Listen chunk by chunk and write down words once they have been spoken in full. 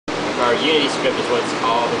or Unity script is what it's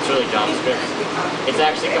called. It's really JavaScript. It's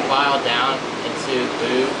actually compiled down into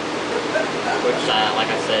Boo, which,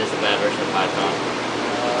 like I said, is a bad version of Python.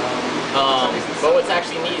 But what's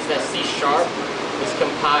actually neat is that C# is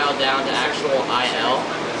compiled down to actual IL,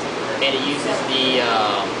 and it uses the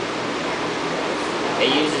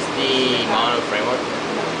Mono framework.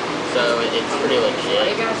 So it's pretty legit. How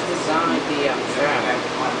do you guys design the track?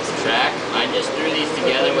 The track? I just threw these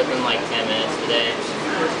together within like 10 minutes today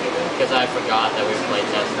because I forgot that we were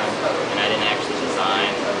playtesting and I didn't actually design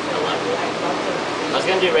a level. I was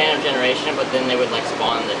going to do random generation, but then they would like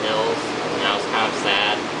spawn in the hills and I was kind of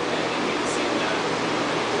sad.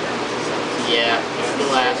 Yeah, it's the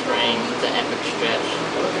last ring. It's an epic stretch.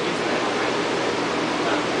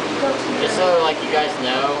 Just so like you guys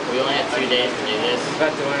know, we only had 2 days to do this.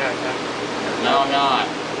 About to run out of time. No, I'm not.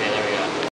 Okay, there we go.